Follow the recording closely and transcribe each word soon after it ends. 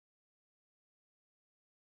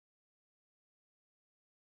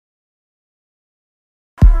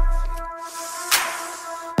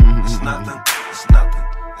nothing, it's nothing,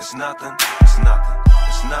 it's nothing, it's nothing,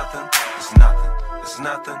 it's nothing, it's nothing, it's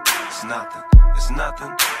nothing, it's nothing, it's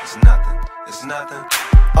nothing, it's nothing, it's nothing.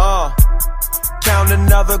 Count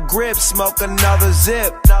another grip, smoke another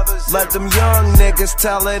zip. Let them young niggas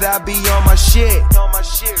tell it I be on my shit.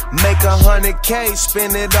 Make 100K,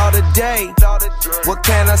 spend it all today. What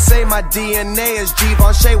can I say? My DNA is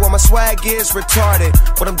Givenchy, while my swag is retarded.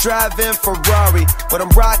 But I'm driving Ferrari, but I'm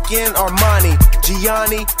rocking Armani,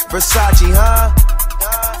 Gianni, Versace, huh?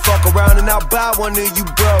 Fuck around and I'll buy one of you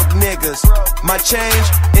broke niggas. My change,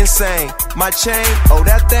 insane. My chain, oh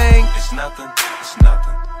that thing. It's nothing, it's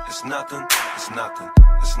nothing, it's nothing, it's nothing,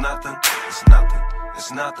 it's nothing, it's nothing,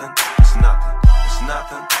 it's nothing, it's nothing, it's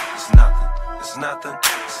nothing, it's nothing, it's nothing,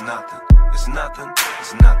 it's nothing, it's nothing,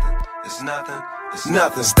 it's nothing, it's nothing, it's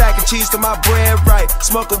nothing. Stacking cheese to my bread right,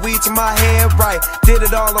 smoking weed to my head right. Did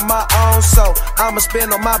it all on my own, so I'ma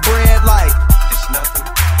spend on my bread like it's nothing,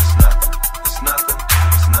 it's nothing, it's nothing,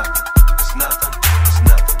 it's nothing, it's nothing, it's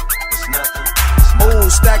nothing, it's nothing, it's nothing. Ooh,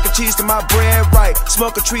 stacking cheese to my bread right,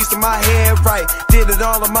 smoking trees to my head right. Did it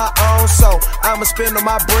all on my own, so I'ma spend on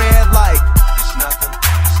my bread like it's nothing,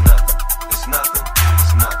 it's nothing, it's nothing,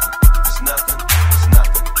 it's nothing, it's nothing, it's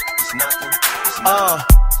nothing, it's nothing, it's nothing.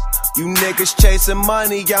 You niggas chasing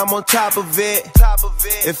money, I'm on top of it.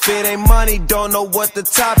 If it ain't money, don't know what the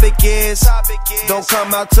topic is. Don't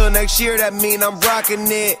come out till next year, that mean I'm rocking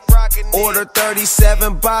it. Order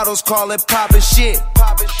 37 bottles, call it poppin' shit.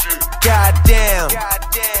 Goddamn,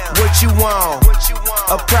 what you want?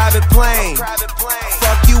 A private plane,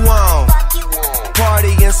 fuck you on.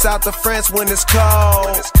 Party in south of France when it's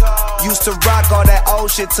cold. Used to rock all that old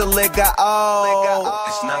shit till it got old.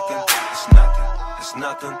 It's nothing, it's nothing, it's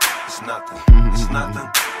nothing, it's nothing, it's nothing,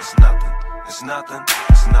 it's nothing, it's nothing,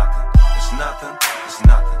 it's nothing, it's nothing, it's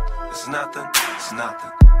nothing, it's nothing, it's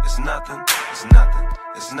nothing, it's nothing, it's nothing,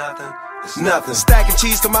 it's nothing, it's nothing. Stacking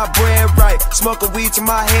cheese to my bread right, smoking weed to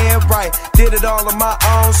my head right. Did it all on my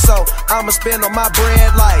own, so I'ma spend on my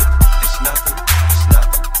bread like it's nothing, it's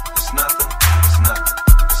nothing, it's nothing, it's nothing,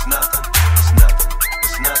 it's nothing, it's nothing,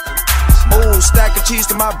 it's nothing, it's nothing. Ooh, stacking cheese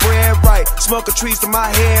to my bread right, smoking trees to my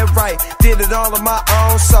head right. Did it all on my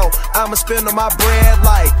own, so I'ma spend on my bread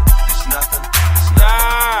like it's nothing, it's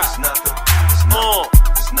nothing, it's nothing, it's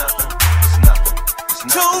nothing, it's nothing, it's nothing, it's nothing.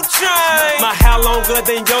 2 Chainz. My hair longer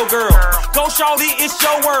than your girl. Go shorty, it's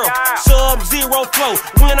your world. Sub-zero flow.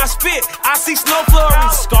 When I spit, I see snow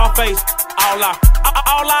flurries. Scarface, all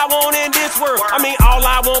I want in this world. I mean, all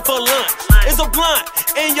I want for lunch is a blunt.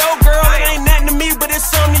 And your girl, it ain't nothing to me, but it's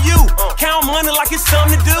something to you. Count money like it's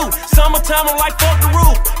something to do. Summertime, I'm like, fuck the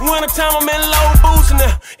roof. Wintertime, I'm in low boots, and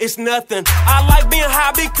it's nothing. I like being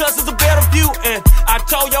high because it's a better view. And I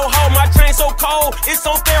told your hoe, my chain so cold, it's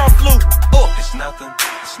on Theraflu. It's nothing,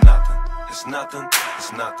 it's nothing, it's nothing,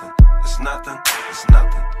 it's nothing, it's nothing, it's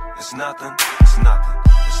nothing, it's nothing, it's nothing,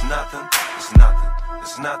 it's nothing, it's nothing,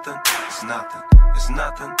 it's nothing, it's nothing, it's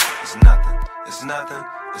nothing, it's nothing, it's nothing,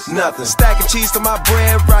 it's nothing. Stacking cheese to my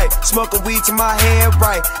bread right, smoking weed to my head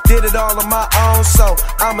right. Did it all on my own, so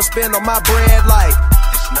I'ma spend on my bread like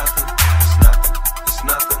it's nothing, it's nothing, it's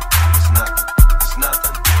nothing, it's nothing, it's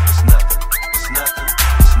nothing, it's nothing, it's nothing, it's nothing.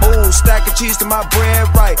 Ooh, stacking cheese to my bread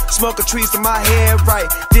right, smoking trees to my head right.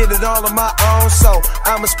 Did it all on my own, so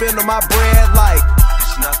I'ma spend on my bread like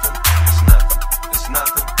it's nothing.